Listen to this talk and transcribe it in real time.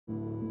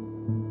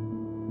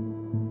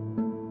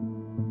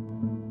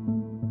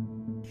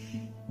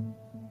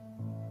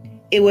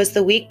It was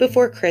the week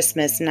before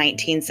Christmas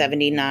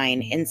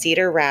 1979 in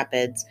Cedar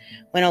Rapids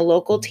when a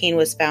local teen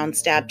was found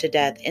stabbed to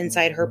death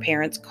inside her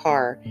parents'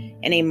 car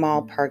in a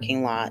mall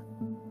parking lot.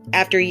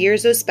 After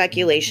years of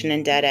speculation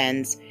and dead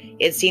ends,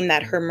 it seemed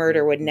that her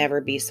murder would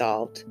never be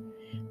solved.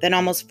 Then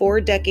almost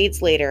 4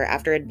 decades later,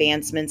 after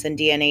advancements in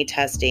DNA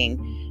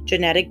testing,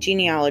 genetic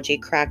genealogy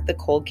cracked the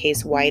cold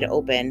case wide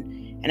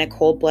open and a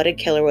cold-blooded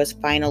killer was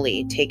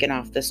finally taken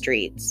off the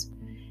streets.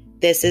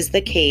 This is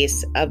the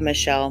case of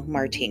Michelle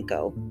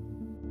Martinko.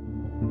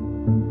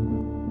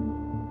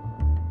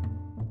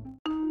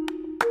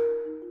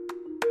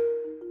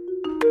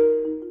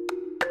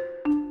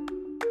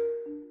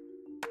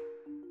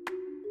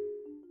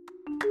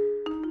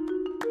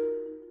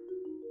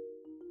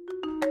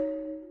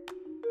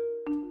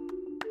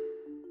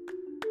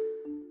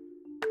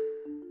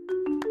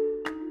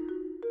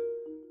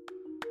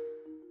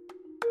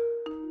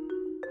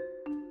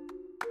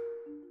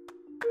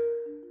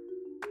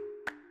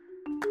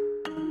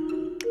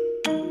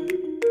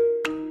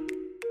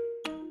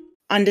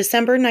 On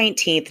December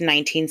 19,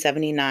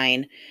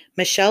 1979,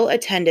 Michelle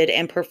attended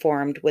and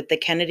performed with the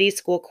Kennedy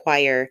School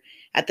Choir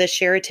at the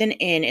Sheraton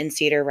Inn in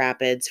Cedar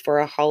Rapids for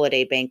a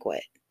holiday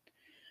banquet.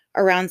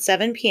 Around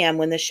 7 p.m.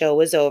 when the show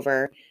was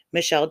over,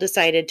 Michelle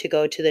decided to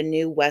go to the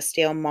new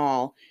Westdale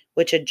Mall,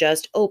 which had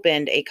just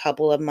opened a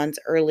couple of months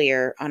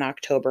earlier on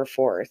October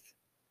 4th.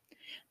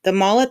 The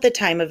mall at the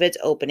time of its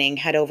opening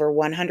had over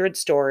 100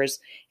 stores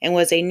and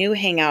was a new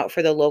hangout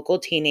for the local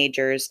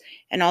teenagers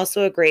and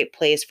also a great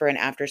place for an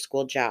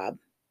after-school job.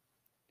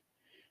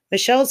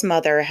 Michelle's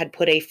mother had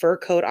put a fur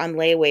coat on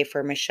layaway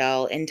for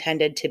Michelle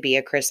intended to be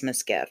a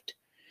Christmas gift.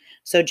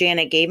 So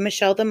Janet gave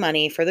Michelle the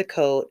money for the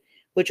coat,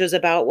 which was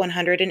about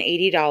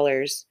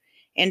 $180,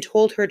 and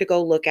told her to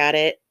go look at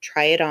it,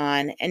 try it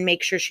on, and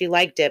make sure she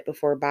liked it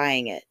before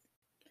buying it.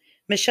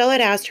 Michelle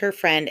had asked her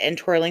friend and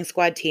Twirling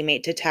Squad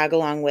teammate to tag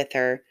along with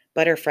her,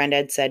 but her friend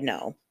had said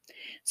no.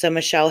 So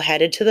Michelle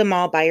headed to the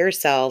mall by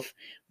herself,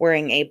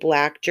 wearing a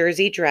black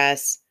jersey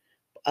dress,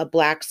 a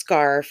black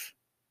scarf,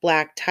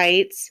 black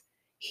tights,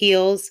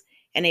 heels,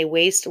 and a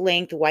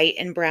waist-length white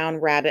and brown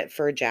rabbit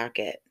fur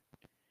jacket.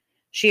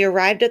 She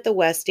arrived at the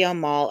Westdale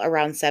Mall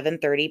around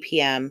 7:30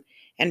 p.m.,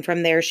 and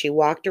from there she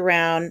walked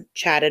around,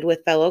 chatted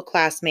with fellow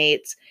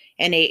classmates,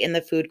 and ate in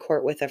the food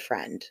court with a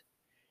friend.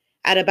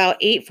 At about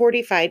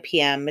 8:45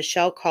 p.m.,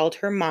 Michelle called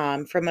her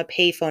mom from a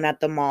payphone at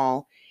the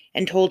mall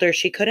and told her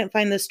she couldn't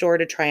find the store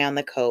to try on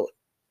the coat.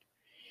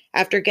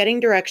 After getting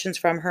directions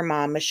from her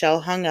mom, Michelle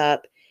hung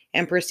up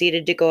and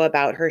proceeded to go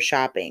about her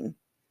shopping.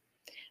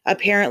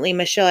 Apparently,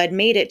 Michelle had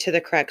made it to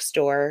the correct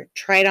store,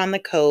 tried on the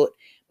coat,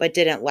 but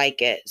didn't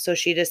like it, so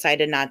she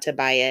decided not to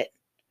buy it.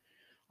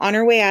 On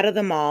her way out of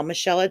the mall,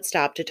 Michelle had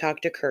stopped to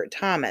talk to Kurt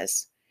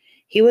Thomas.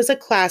 He was a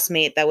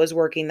classmate that was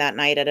working that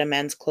night at a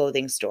men's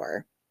clothing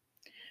store.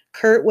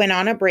 Kurt went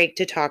on a break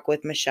to talk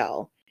with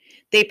Michelle.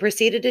 They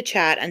proceeded to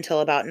chat until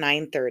about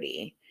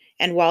 9:30,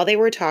 and while they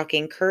were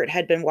talking, Kurt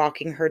had been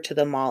walking her to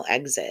the mall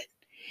exit.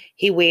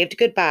 He waved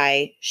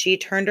goodbye, she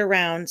turned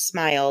around,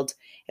 smiled,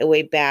 and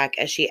waved back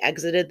as she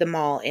exited the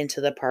mall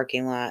into the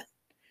parking lot.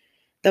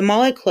 The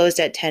mall had closed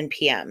at 10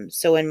 p.m.,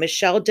 so when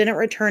Michelle didn't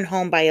return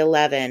home by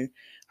 11,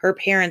 her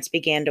parents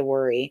began to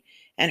worry,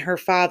 and her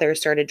father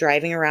started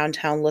driving around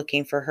town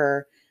looking for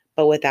her,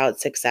 but without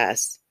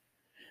success.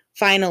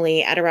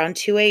 Finally, at around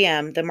 2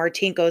 a.m., the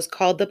Martinkos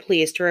called the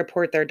police to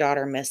report their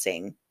daughter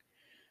missing.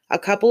 A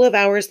couple of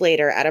hours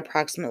later, at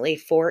approximately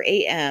 4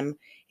 a.m.,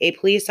 a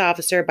police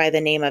officer by the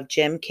name of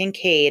Jim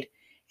Kincaid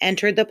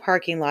entered the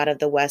parking lot of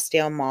the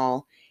Westdale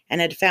Mall and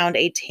had found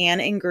a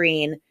tan and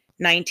green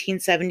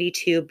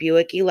 1972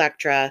 Buick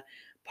Electra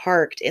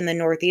parked in the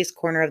northeast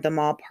corner of the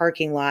mall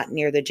parking lot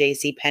near the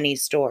JCPenney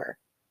store.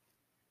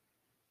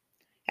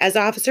 As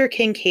Officer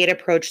Kincaid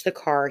approached the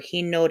car,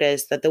 he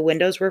noticed that the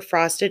windows were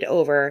frosted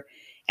over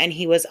and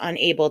he was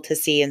unable to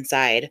see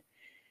inside.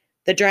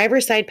 The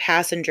driver's side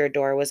passenger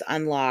door was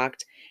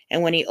unlocked,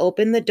 and when he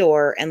opened the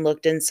door and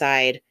looked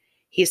inside,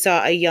 he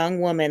saw a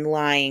young woman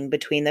lying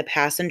between the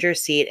passenger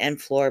seat and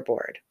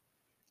floorboard.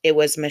 It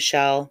was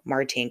Michelle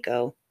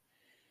Martinko.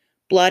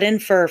 Blood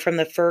and fur from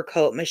the fur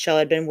coat Michelle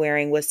had been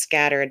wearing was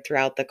scattered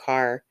throughout the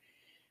car.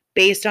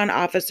 Based on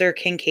Officer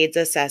Kincaid's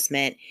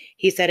assessment,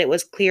 he said it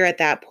was clear at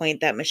that point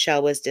that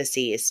Michelle was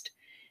deceased.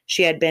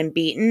 She had been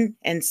beaten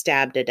and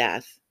stabbed to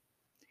death.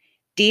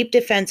 Deep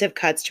defensive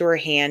cuts to her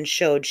hand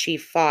showed she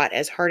fought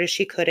as hard as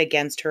she could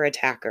against her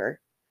attacker.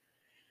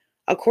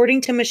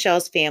 According to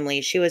Michelle's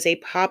family, she was a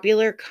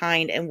popular,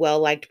 kind, and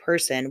well-liked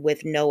person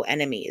with no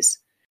enemies.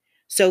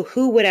 So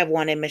who would have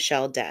wanted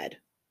Michelle dead?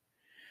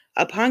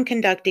 Upon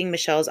conducting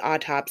Michelle's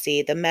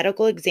autopsy, the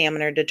medical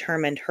examiner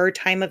determined her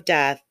time of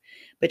death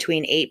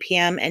between 8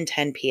 p.m. and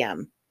 10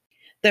 p.m.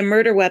 The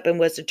murder weapon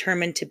was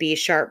determined to be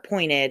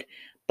sharp-pointed,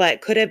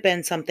 but could have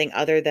been something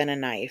other than a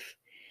knife.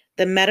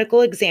 The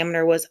medical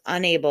examiner was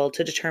unable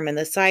to determine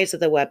the size of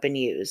the weapon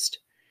used.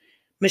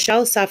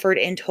 Michelle suffered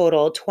in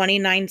total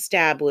 29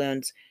 stab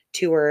wounds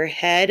to her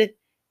head,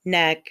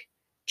 neck,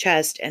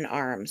 chest, and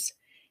arms.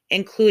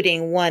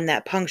 including one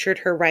that punctured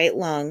her right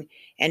lung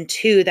and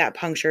two that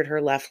punctured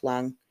her left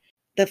lung.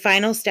 The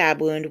final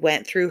stab wound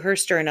went through her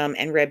sternum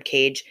and rib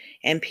cage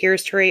and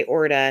pierced her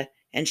aorta,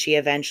 and she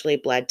eventually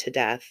bled to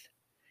death.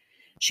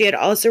 She had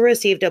also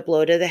received a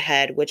blow to the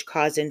head, which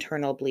caused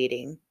internal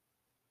bleeding.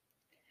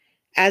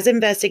 As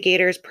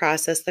investigators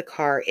processed the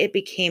car, it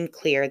became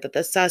clear that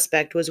the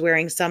suspect was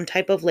wearing some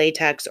type of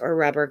latex or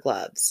rubber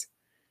gloves.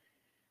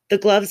 The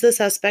gloves the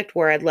suspect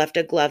wore had left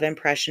a glove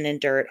impression in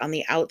dirt on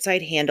the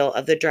outside handle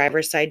of the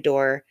driver's side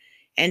door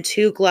and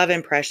two glove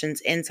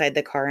impressions inside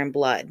the car in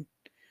blood,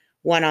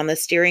 one on the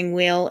steering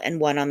wheel and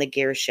one on the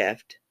gear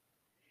shift.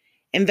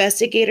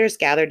 Investigators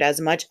gathered as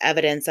much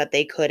evidence that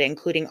they could,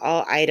 including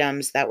all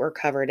items that were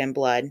covered in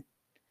blood.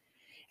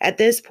 At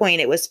this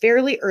point, it was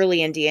fairly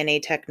early in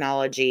DNA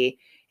technology,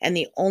 and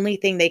the only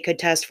thing they could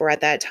test for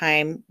at that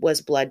time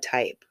was blood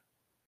type.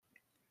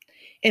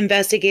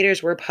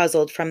 Investigators were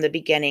puzzled from the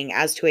beginning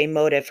as to a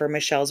motive for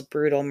Michelle's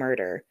brutal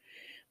murder.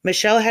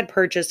 Michelle had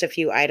purchased a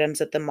few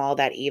items at the mall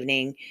that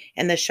evening,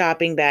 and the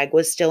shopping bag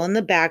was still in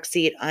the back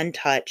seat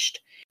untouched,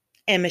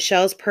 and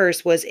Michelle's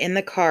purse was in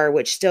the car,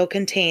 which still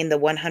contained the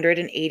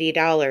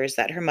 $180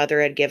 that her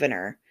mother had given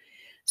her.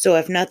 So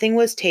if nothing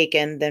was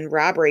taken, then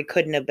robbery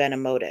couldn't have been a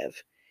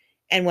motive.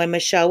 And when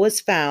Michelle was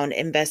found,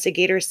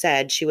 investigators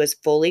said she was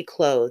fully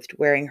clothed,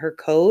 wearing her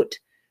coat,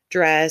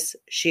 dress,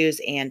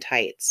 shoes, and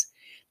tights.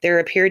 There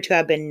appeared to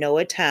have been no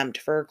attempt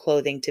for her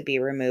clothing to be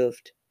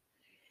removed.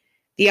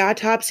 The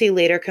autopsy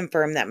later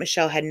confirmed that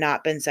Michelle had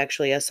not been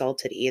sexually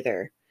assaulted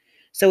either.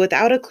 So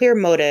without a clear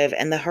motive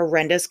and the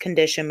horrendous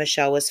condition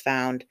Michelle was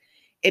found,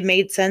 it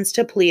made sense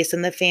to police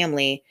and the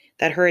family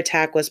that her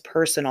attack was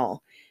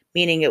personal,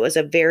 meaning it was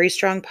a very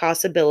strong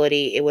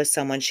possibility it was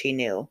someone she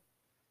knew.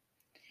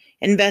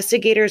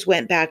 Investigators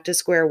went back to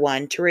square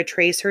one to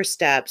retrace her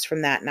steps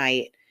from that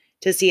night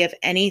to see if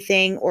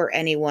anything or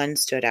anyone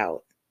stood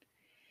out.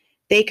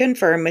 They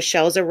confirmed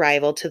Michelle's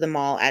arrival to the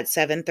mall at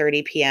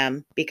 7:30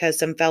 p.m. because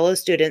some fellow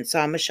students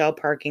saw Michelle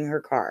parking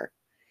her car.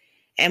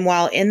 And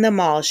while in the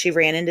mall, she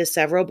ran into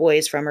several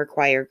boys from her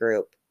choir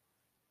group.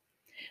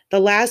 The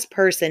last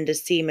person to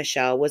see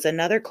Michelle was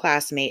another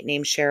classmate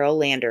named Cheryl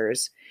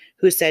Landers,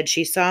 who said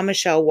she saw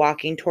Michelle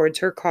walking towards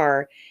her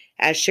car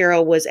as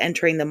Cheryl was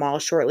entering the mall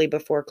shortly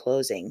before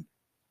closing.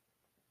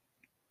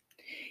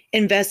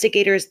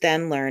 Investigators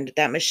then learned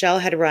that Michelle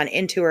had run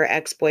into her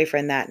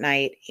ex-boyfriend that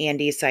night,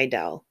 Andy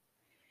Seidel.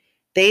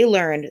 They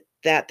learned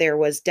that there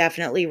was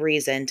definitely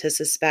reason to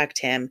suspect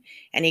him,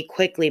 and he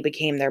quickly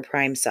became their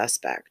prime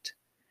suspect.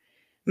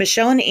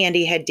 Michelle and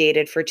Andy had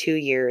dated for 2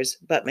 years,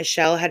 but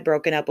Michelle had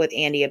broken up with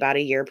Andy about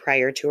a year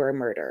prior to her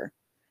murder.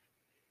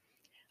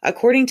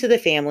 According to the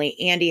family,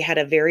 Andy had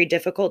a very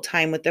difficult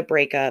time with the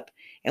breakup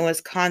and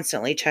was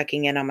constantly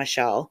checking in on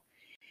Michelle.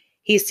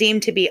 He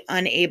seemed to be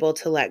unable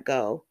to let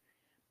go,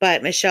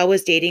 but Michelle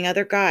was dating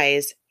other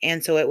guys,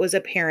 and so it was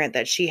apparent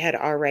that she had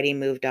already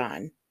moved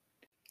on.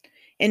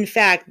 In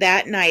fact,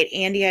 that night,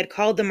 Andy had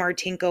called the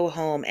Martinko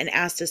home and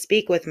asked to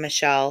speak with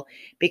Michelle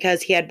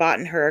because he had bought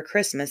her a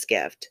Christmas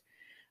gift.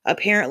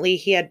 Apparently,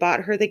 he had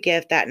bought her the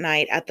gift that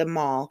night at the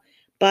mall,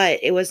 but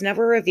it was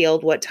never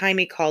revealed what time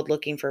he called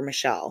looking for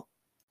Michelle.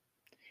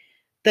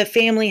 The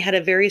family had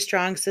a very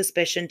strong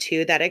suspicion,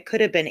 too, that it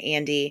could have been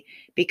Andy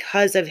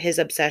because of his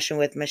obsession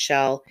with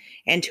Michelle,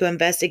 and to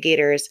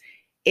investigators,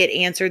 it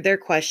answered their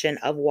question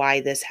of why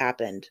this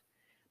happened.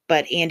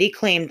 But Andy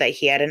claimed that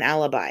he had an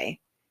alibi.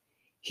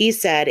 He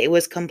said it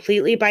was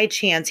completely by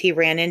chance he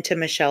ran into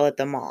Michelle at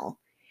the mall.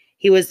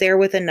 He was there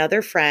with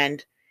another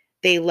friend.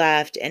 They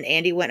left, and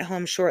Andy went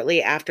home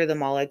shortly after the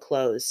mall had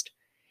closed.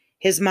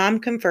 His mom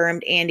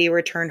confirmed Andy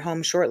returned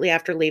home shortly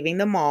after leaving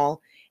the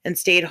mall and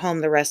stayed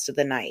home the rest of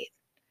the night.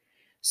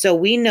 So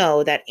we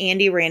know that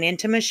Andy ran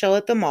into Michelle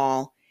at the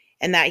mall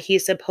and that he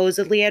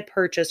supposedly had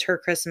purchased her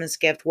Christmas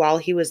gift while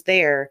he was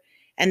there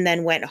and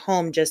then went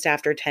home just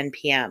after 10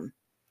 p.m.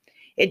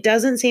 It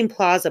doesn't seem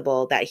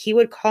plausible that he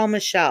would call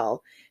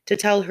Michelle to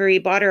tell her he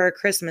bought her a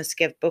Christmas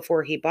gift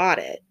before he bought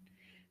it.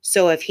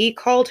 So if he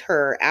called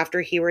her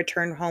after he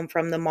returned home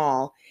from the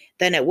mall,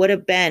 then it would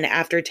have been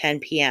after 10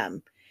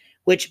 p.m.,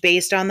 which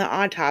based on the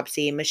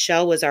autopsy,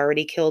 Michelle was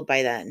already killed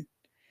by then.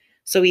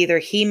 So either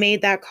he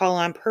made that call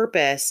on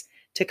purpose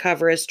to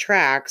cover his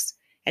tracks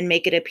and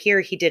make it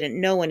appear he didn't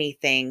know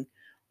anything,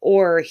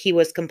 or he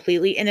was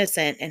completely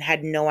innocent and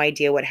had no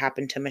idea what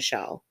happened to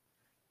Michelle.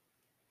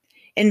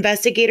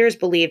 Investigators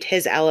believed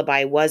his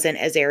alibi wasn't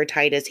as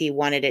airtight as he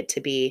wanted it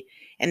to be,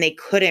 and they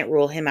couldn't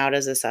rule him out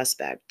as a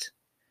suspect.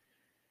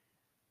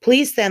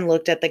 Police then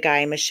looked at the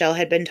guy Michelle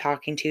had been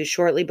talking to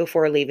shortly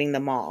before leaving the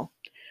mall,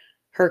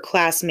 her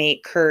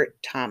classmate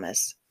Kurt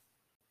Thomas.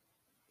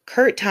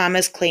 Kurt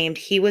Thomas claimed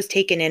he was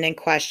taken in and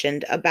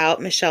questioned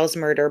about Michelle's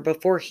murder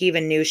before he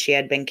even knew she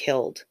had been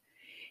killed.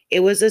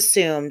 It was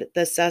assumed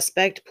the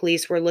suspect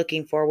police were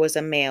looking for was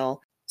a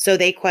male, so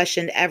they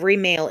questioned every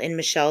male in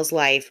Michelle's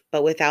life,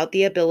 but without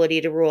the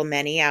ability to rule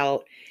many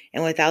out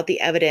and without the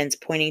evidence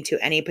pointing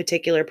to any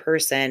particular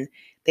person,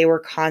 they were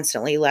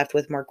constantly left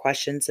with more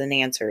questions than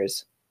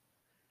answers.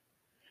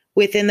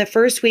 Within the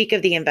first week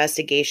of the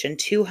investigation,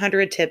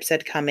 200 tips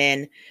had come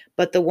in,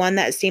 but the one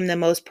that seemed the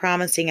most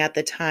promising at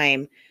the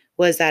time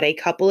was that a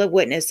couple of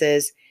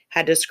witnesses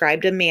had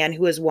described a man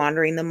who was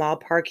wandering the mall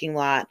parking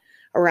lot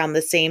around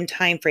the same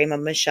time frame of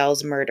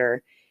Michelle's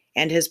murder,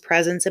 and his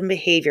presence and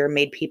behavior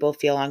made people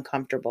feel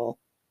uncomfortable.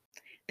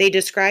 They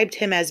described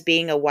him as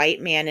being a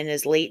white man in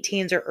his late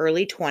teens or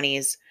early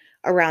 20s,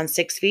 around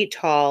 6 feet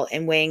tall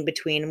and weighing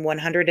between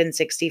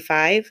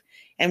 165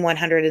 and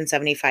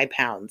 175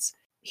 pounds.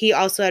 He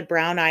also had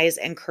brown eyes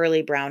and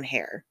curly brown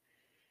hair.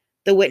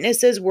 The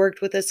witnesses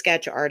worked with a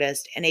sketch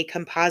artist, and a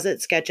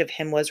composite sketch of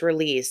him was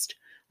released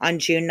on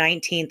June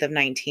 19th of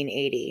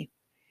 1980.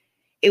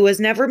 It was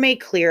never made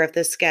clear if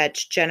the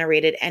sketch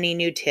generated any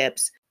new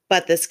tips,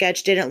 but the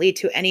sketch didn't lead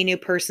to any new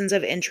persons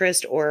of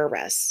interest or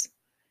arrests.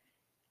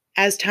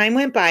 As time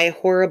went by,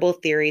 horrible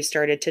theories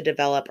started to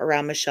develop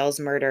around Michelle's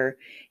murder,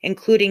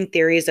 including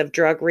theories of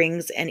drug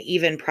rings and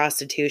even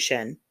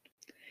prostitution.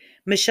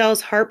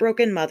 Michelle's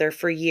heartbroken mother,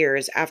 for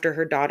years after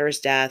her daughter's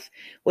death,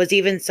 was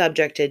even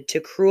subjected to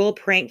cruel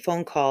prank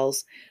phone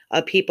calls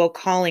of people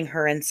calling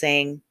her and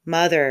saying,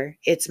 "Mother,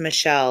 it's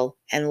Michelle,"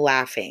 and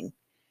laughing.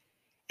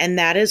 And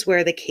that is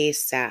where the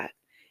case sat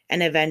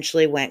and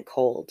eventually went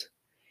cold.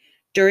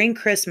 During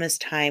Christmas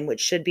time,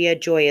 which should be a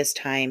joyous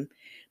time,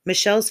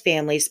 Michelle's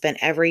family spent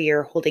every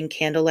year holding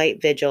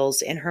candlelight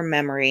vigils in her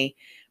memory,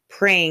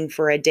 praying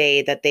for a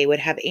day that they would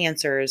have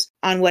answers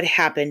on what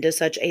happened to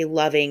such a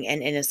loving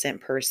and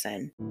innocent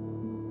person.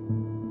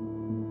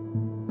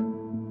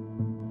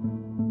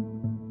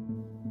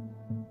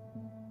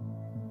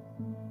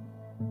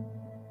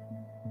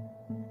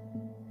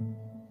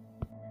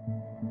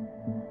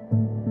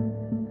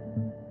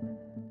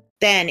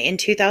 Then, in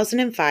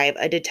 2005,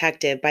 a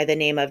detective by the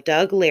name of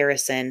Doug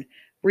Larison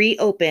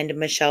reopened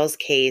Michelle's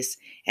case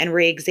and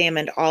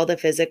re-examined all the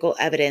physical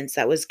evidence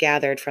that was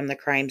gathered from the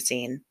crime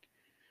scene.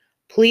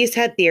 Police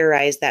had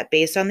theorized that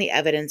based on the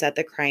evidence at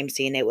the crime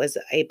scene, it was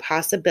a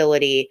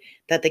possibility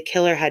that the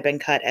killer had been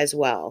cut as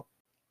well.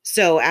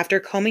 So, after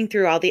combing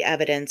through all the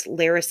evidence,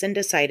 Larison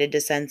decided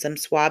to send some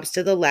swabs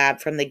to the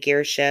lab from the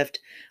gear shift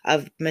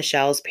of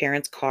Michelle's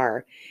parents'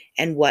 car,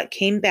 and what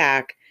came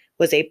back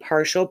was a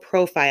partial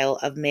profile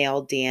of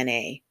male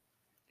DNA.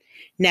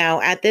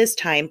 Now, at this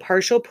time,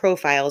 partial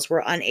profiles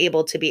were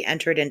unable to be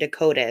entered into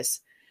CODIS,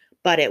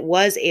 but it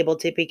was able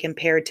to be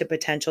compared to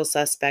potential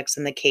suspects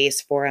in the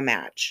case for a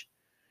match.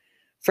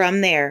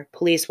 From there,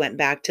 police went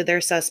back to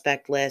their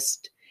suspect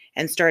list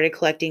and started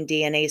collecting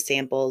DNA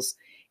samples,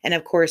 and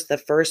of course, the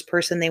first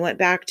person they went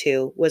back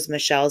to was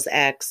Michelle's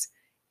ex,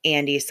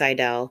 Andy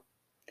Seidel.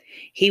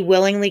 He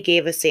willingly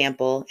gave a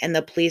sample, and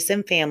the police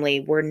and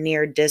family were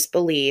near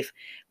disbelief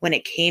when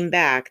it came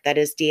back that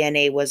his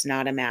DNA was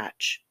not a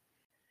match.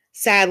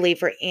 Sadly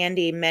for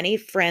Andy, many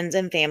friends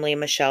and family of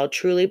Michelle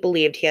truly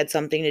believed he had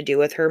something to do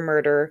with her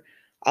murder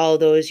all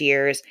those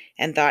years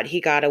and thought he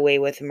got away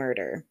with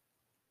murder.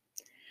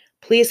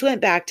 Police went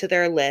back to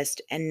their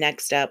list, and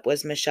next up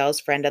was Michelle's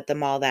friend at the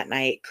mall that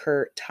night,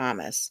 Kurt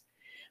Thomas.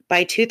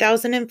 By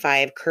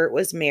 2005, Kurt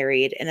was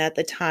married, and at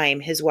the time,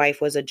 his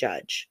wife was a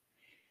judge.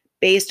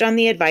 Based on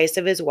the advice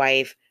of his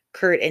wife,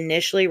 Kurt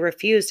initially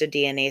refused a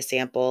DNA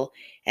sample,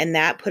 and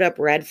that put up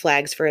red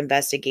flags for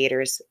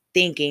investigators,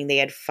 thinking they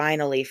had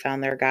finally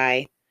found their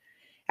guy.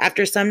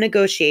 After some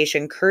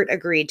negotiation, Kurt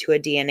agreed to a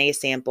DNA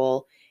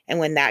sample, and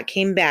when that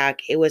came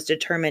back, it was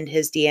determined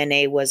his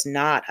DNA was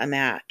not a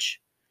match.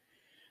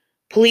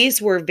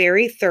 Police were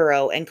very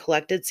thorough and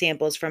collected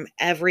samples from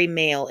every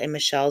male in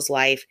Michelle's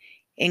life,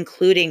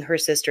 including her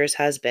sister's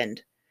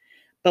husband.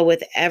 But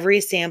with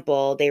every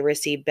sample they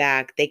received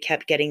back, they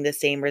kept getting the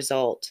same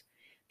result.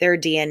 Their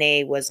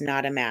DNA was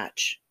not a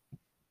match.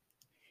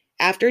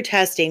 After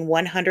testing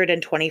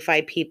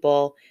 125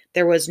 people,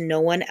 there was no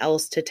one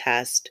else to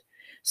test.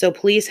 So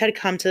police had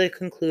come to the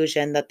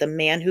conclusion that the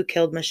man who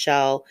killed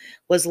Michelle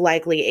was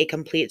likely a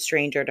complete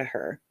stranger to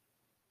her.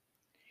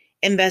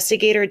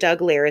 Investigator Doug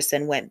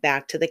Larison went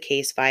back to the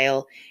case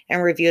file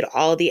and reviewed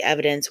all the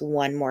evidence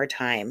one more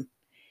time.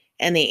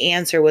 And the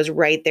answer was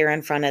right there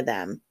in front of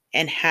them,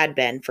 and had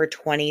been for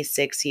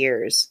 26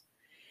 years.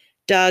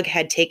 Doug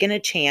had taken a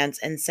chance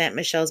and sent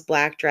Michelle's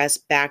black dress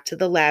back to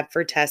the lab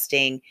for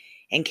testing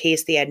in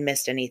case they had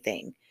missed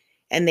anything.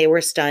 And they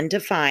were stunned to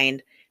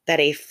find that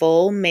a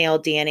full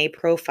male DNA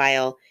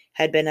profile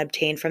had been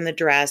obtained from the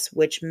dress,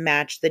 which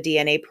matched the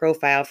DNA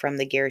profile from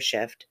the gear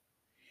shift.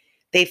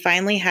 They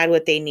finally had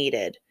what they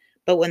needed,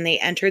 but when they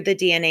entered the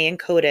DNA in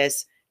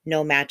CODIS,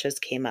 no matches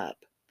came up.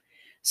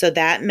 So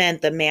that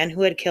meant the man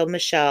who had killed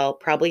Michelle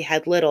probably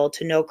had little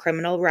to no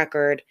criminal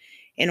record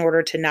in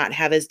order to not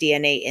have his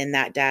DNA in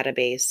that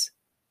database.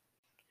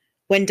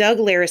 When Doug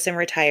Larison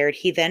retired,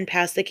 he then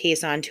passed the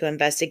case on to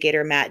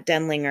investigator Matt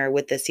Denlinger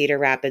with the Cedar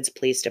Rapids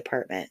Police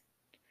Department.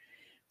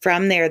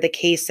 From there, the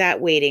case sat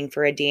waiting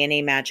for a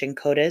DNA match in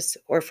CODIS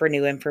or for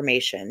new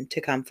information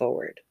to come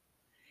forward.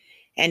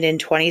 And in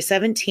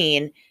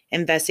 2017,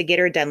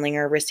 investigator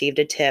Denlinger received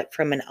a tip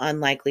from an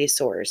unlikely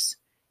source,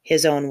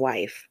 his own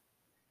wife.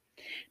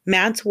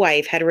 Matt's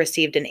wife had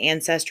received an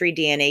Ancestry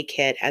DNA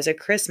kit as a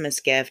Christmas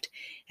gift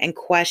and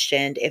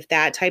questioned if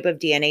that type of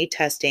DNA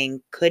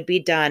testing could be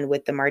done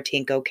with the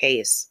Martinko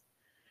case.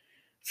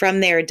 From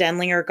there,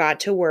 Denlinger got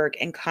to work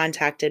and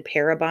contacted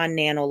Parabon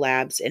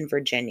Nanolabs in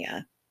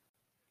Virginia.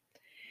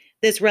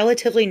 This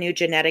relatively new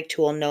genetic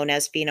tool known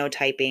as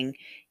phenotyping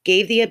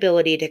gave the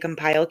ability to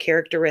compile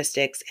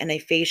characteristics and a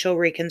facial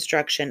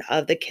reconstruction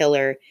of the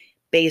killer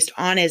based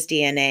on his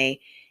DNA,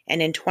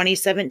 and in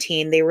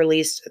 2017 they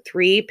released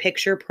 3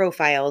 picture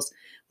profiles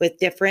with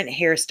different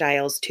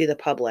hairstyles to the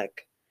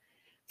public.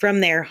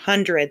 From there,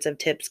 hundreds of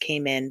tips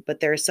came in, but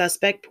their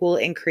suspect pool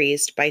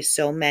increased by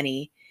so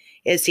many,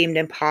 it seemed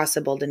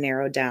impossible to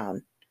narrow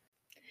down.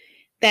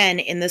 Then,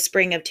 in the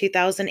spring of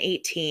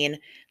 2018,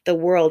 the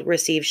world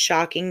received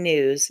shocking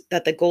news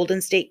that the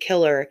Golden State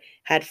Killer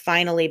had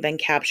finally been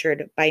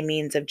captured by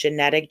means of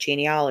genetic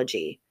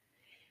genealogy.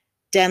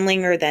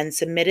 Denlinger then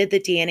submitted the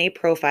DNA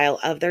profile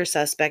of their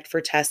suspect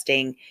for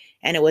testing,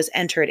 and it was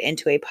entered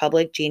into a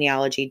public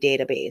genealogy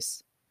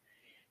database.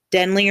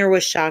 Denlinger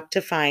was shocked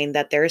to find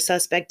that their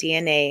suspect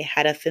DNA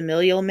had a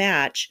familial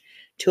match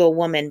to a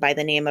woman by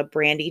the name of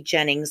Brandy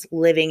Jennings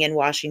living in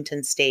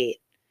Washington State.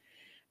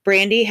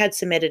 Brandy had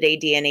submitted a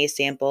DNA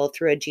sample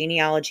through a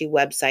genealogy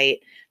website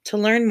to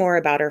learn more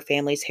about her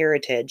family's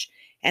heritage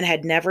and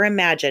had never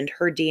imagined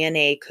her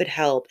DNA could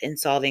help in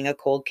solving a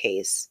cold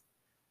case.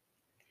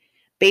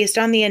 Based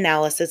on the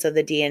analysis of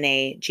the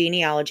DNA,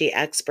 genealogy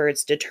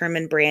experts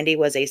determined Brandy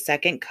was a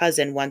second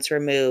cousin once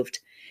removed,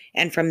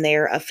 and from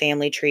there a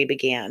family tree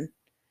began.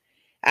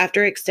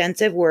 After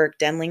extensive work,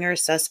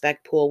 Denlinger's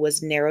suspect pool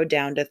was narrowed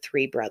down to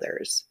 3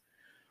 brothers.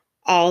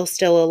 All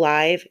still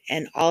alive,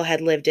 and all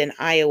had lived in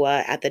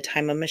Iowa at the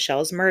time of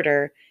Michelle's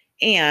murder,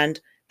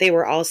 and they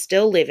were all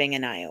still living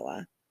in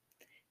Iowa.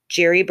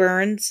 Jerry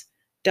Burns,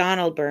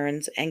 Donald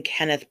Burns, and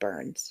Kenneth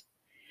Burns.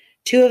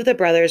 2 of the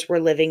brothers were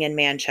living in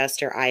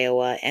Manchester,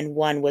 Iowa, and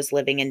 1 was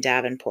living in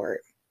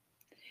Davenport.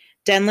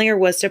 Denlinger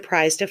was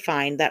surprised to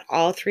find that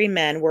all 3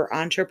 men were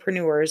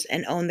entrepreneurs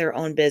and owned their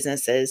own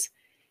businesses.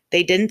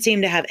 They didn't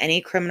seem to have any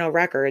criminal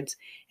records,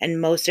 and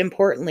most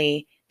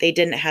importantly, they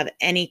didn't have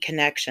any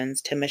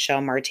connections to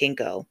Michelle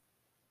Martinko.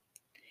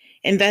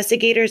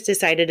 Investigators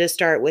decided to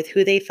start with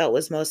who they felt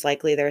was most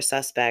likely their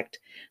suspect,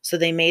 so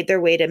they made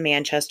their way to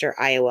Manchester,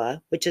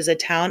 Iowa, which is a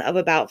town of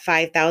about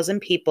 5,000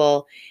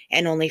 people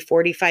and only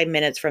 45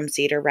 minutes from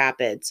Cedar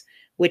Rapids,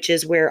 which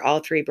is where all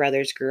 3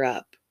 brothers grew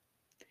up.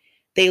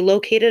 They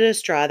located a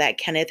straw that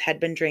Kenneth had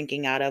been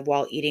drinking out of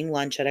while eating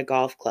lunch at a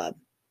golf club.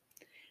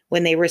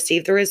 When they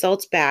received the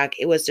results back,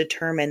 it was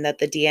determined that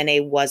the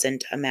DNA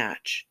wasn't a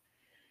match.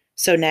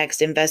 So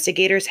next,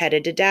 investigators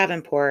headed to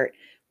Davenport,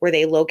 where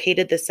they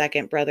located the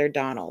second brother,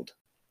 Donald.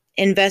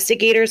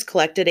 Investigators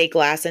collected a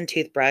glass and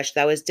toothbrush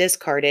that was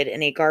discarded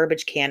in a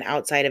garbage can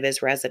outside of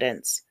his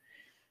residence.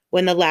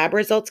 When the lab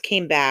results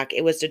came back,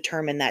 it was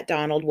determined that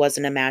Donald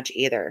wasn't a match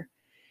either.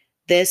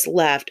 This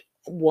left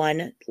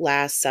one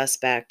last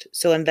suspect,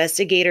 so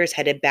investigators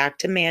headed back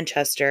to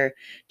Manchester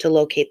to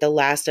locate the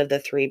last of the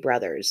 3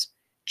 brothers,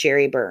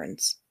 Jerry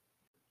Burns.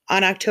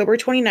 On October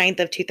 29th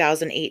of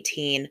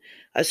 2018,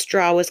 a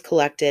straw was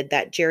collected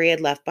that Jerry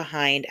had left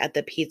behind at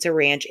the Pizza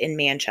Ranch in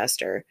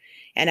Manchester,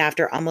 and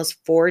after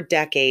almost 4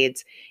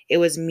 decades, it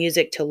was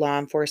music to law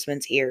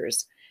enforcement's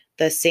ears.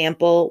 The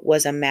sample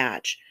was a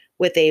match,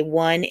 with a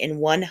 1 in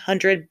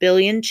 100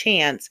 billion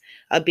chance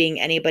of being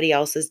anybody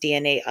else's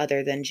DNA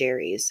other than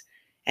Jerry's,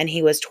 and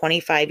he was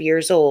 25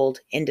 years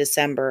old in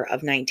December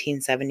of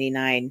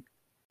 1979.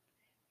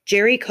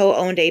 Jerry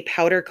co-owned a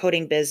powder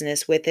coating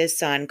business with his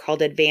son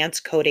called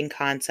Advanced Coating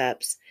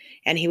Concepts,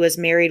 and he was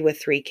married with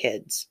 3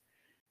 kids.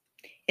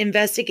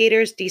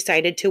 Investigators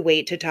decided to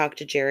wait to talk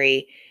to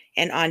Jerry,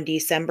 and on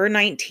December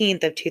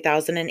 19th of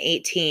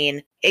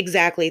 2018,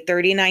 exactly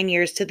 39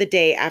 years to the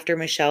day after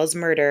Michelle's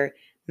murder,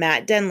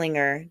 Matt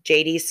Denlinger,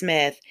 J.D.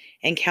 Smith,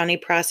 and County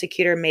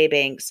Prosecutor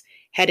Maybanks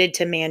headed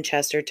to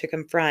Manchester to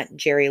confront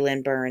Jerry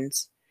Lynn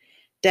Burns.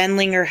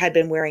 Denlinger had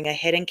been wearing a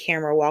hidden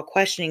camera while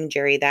questioning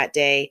Jerry that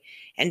day,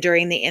 and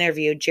during the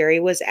interview, Jerry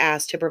was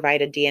asked to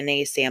provide a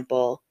DNA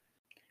sample.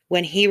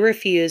 When he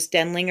refused,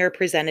 Denlinger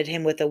presented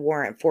him with a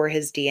warrant for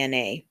his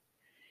DNA.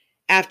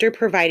 After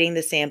providing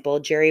the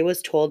sample, Jerry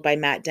was told by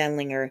Matt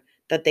Denlinger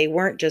that they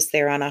weren't just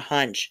there on a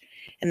hunch,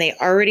 and they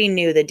already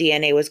knew the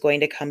DNA was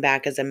going to come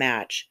back as a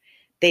match.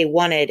 They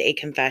wanted a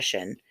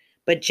confession,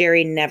 but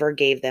Jerry never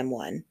gave them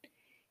one.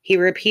 He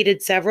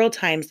repeated several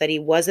times that he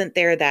wasn't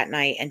there that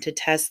night and to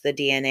test the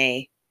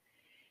DNA.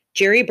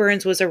 Jerry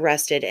Burns was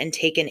arrested and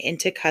taken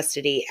into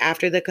custody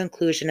after the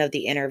conclusion of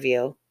the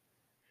interview.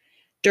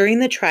 During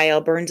the trial,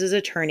 Burns's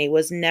attorney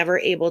was never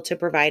able to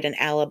provide an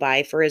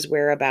alibi for his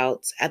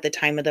whereabouts at the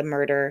time of the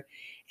murder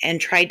and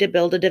tried to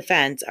build a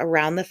defense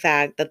around the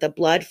fact that the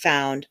blood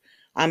found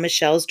on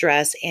Michelle's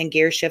dress and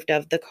gear shift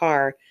of the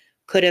car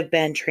could have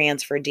been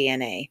transfer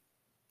DNA.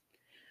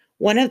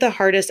 One of the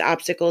hardest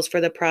obstacles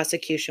for the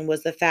prosecution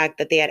was the fact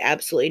that they had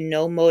absolutely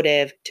no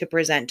motive to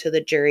present to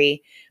the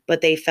jury, but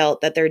they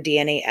felt that their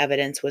DNA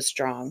evidence was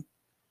strong.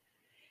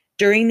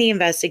 During the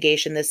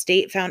investigation, the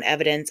state found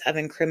evidence of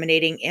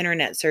incriminating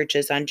internet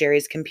searches on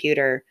Jerry's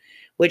computer,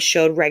 which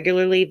showed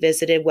regularly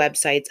visited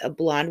websites of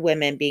blonde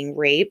women being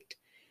raped,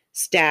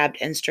 stabbed,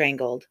 and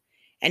strangled,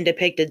 and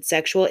depicted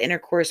sexual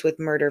intercourse with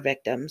murder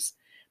victims,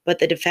 but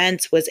the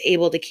defense was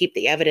able to keep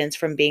the evidence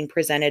from being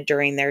presented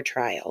during their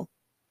trial.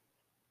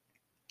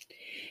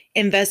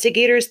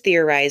 Investigators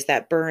theorized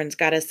that Burns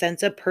got a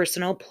sense of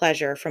personal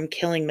pleasure from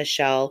killing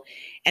Michelle,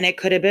 and it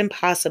could have been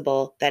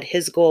possible that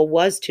his goal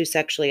was to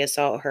sexually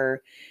assault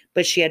her,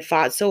 but she had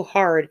fought so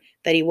hard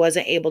that he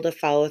wasn't able to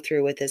follow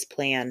through with his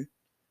plan.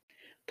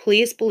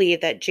 Police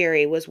believe that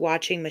Jerry was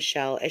watching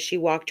Michelle as she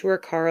walked to her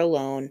car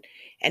alone,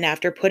 and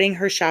after putting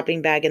her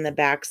shopping bag in the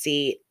back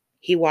seat,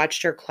 he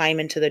watched her climb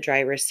into the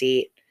driver's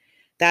seat.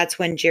 That's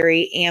when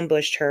Jerry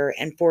ambushed her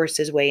and forced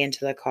his way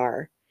into the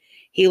car.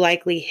 He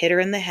likely hit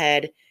her in the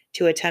head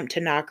to attempt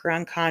to knock her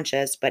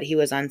unconscious, but he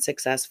was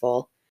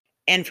unsuccessful,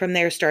 and from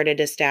there started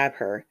to stab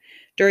her.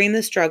 During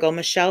the struggle,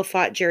 Michelle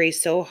fought Jerry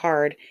so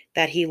hard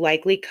that he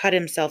likely cut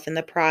himself in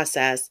the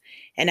process,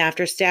 and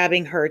after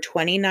stabbing her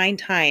 29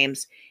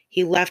 times,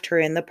 he left her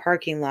in the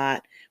parking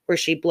lot where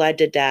she bled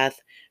to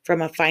death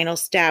from a final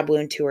stab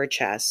wound to her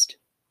chest.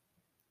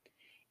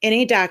 In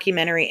a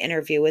documentary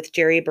interview with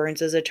Jerry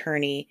Burns'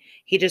 attorney,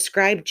 he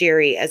described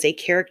Jerry as a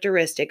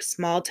characteristic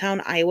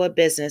small-town Iowa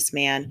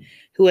businessman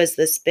who was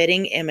the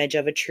spitting image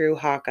of a true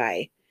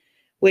Hawkeye,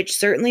 which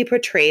certainly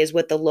portrays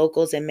what the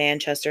locals in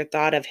Manchester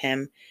thought of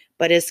him,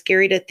 but is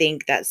scary to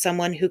think that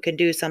someone who can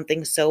do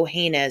something so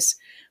heinous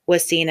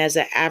was seen as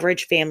an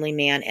average family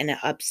man and an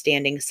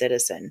upstanding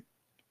citizen.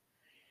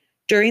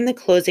 During the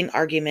closing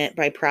argument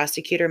by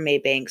Prosecutor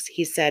Maybanks,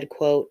 he said,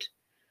 quote,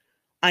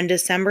 "On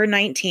December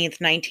 19,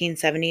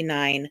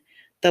 1979,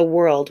 the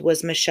world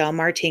was Michelle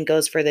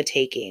Martinko's for the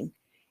taking.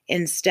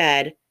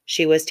 Instead,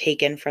 she was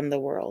taken from the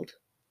world."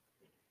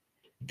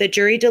 The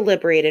jury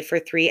deliberated for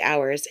 3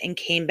 hours and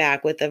came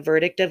back with a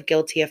verdict of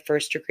guilty of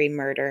first-degree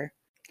murder.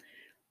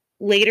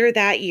 Later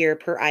that year,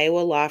 per Iowa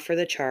law for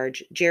the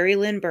charge, Jerry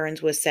Lynn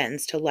Burns was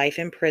sentenced to life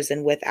in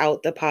prison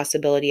without the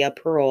possibility of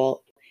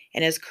parole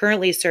and is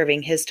currently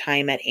serving his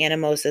time at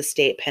Anamosa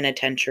State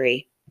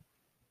Penitentiary.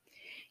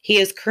 He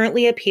is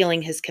currently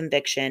appealing his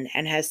conviction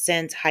and has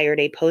since hired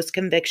a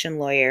post-conviction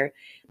lawyer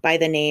by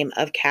the name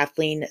of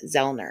Kathleen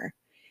Zellner,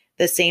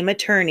 the same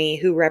attorney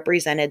who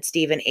represented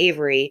Stephen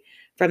Avery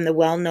from the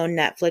well-known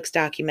Netflix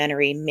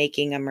documentary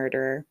Making a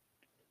Murderer.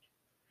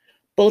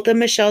 Both of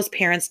Michelle's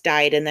parents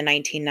died in the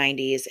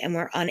 1990s and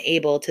were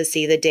unable to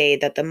see the day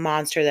that the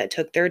monster that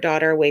took their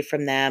daughter away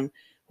from them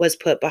was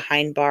put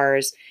behind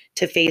bars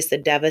to face the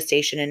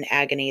devastation and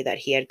agony that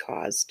he had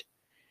caused.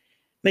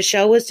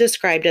 Michelle was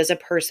described as a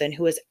person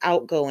who was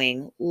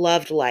outgoing,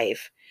 loved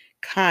life,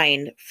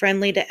 kind,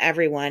 friendly to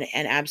everyone,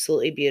 and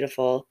absolutely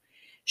beautiful.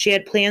 She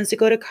had plans to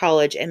go to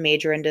college and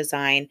major in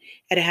design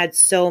and had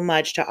so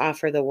much to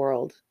offer the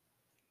world.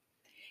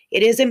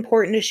 It is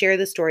important to share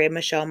the story of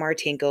Michelle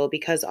Martinko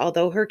because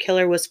although her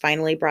killer was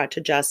finally brought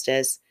to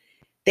justice,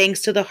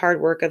 thanks to the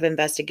hard work of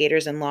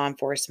investigators and law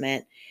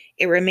enforcement,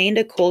 it remained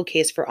a cold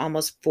case for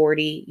almost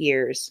 40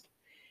 years.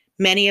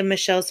 Many of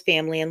Michelle's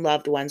family and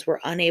loved ones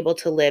were unable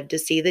to live to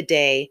see the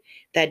day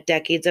that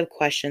decades of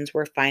questions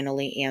were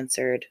finally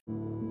answered.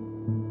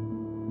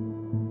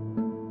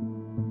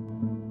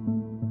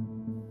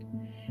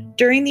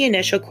 During the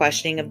initial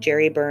questioning of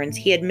Jerry Burns,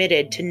 he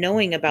admitted to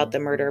knowing about the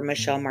murder of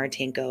Michelle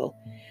Martinko,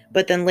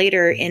 but then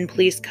later in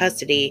police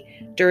custody,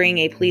 during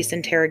a police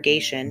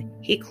interrogation,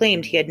 he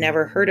claimed he had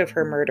never heard of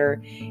her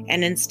murder,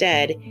 and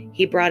instead,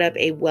 he brought up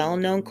a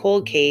well-known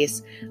cold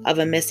case of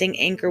a missing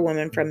anchor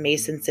woman from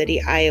Mason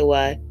City,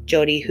 Iowa,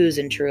 Jody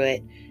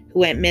Husentruit, who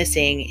went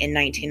missing in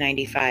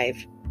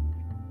 1995.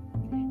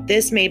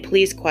 This made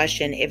police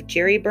question if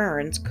Jerry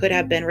Burns could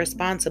have been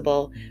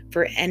responsible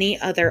for any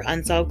other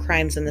unsolved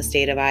crimes in the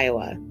state of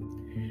Iowa.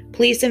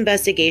 Police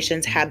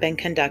investigations have been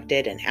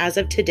conducted, and as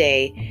of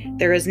today,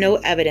 there is no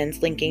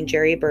evidence linking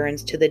Jerry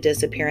Burns to the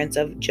disappearance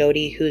of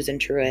Jody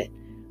Husentruit.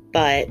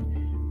 But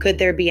could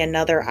there be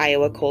another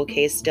Iowa cold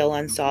case still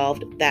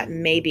unsolved that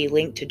may be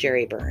linked to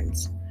Jerry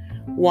Burns?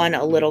 One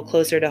a little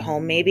closer to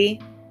home, maybe?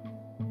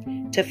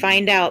 To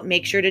find out,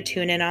 make sure to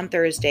tune in on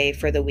Thursday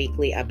for the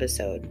weekly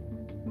episode.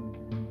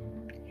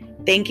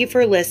 Thank you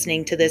for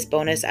listening to this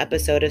bonus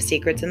episode of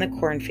Secrets in the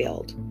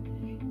Cornfield.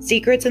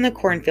 Secrets in the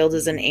Cornfield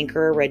is an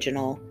Anchor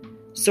original.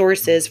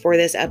 Sources for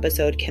this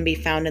episode can be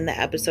found in the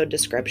episode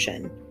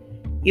description.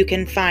 You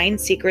can find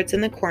Secrets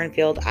in the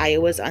Cornfield,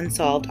 Iowa's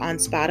Unsolved on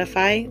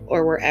Spotify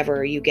or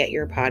wherever you get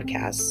your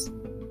podcasts.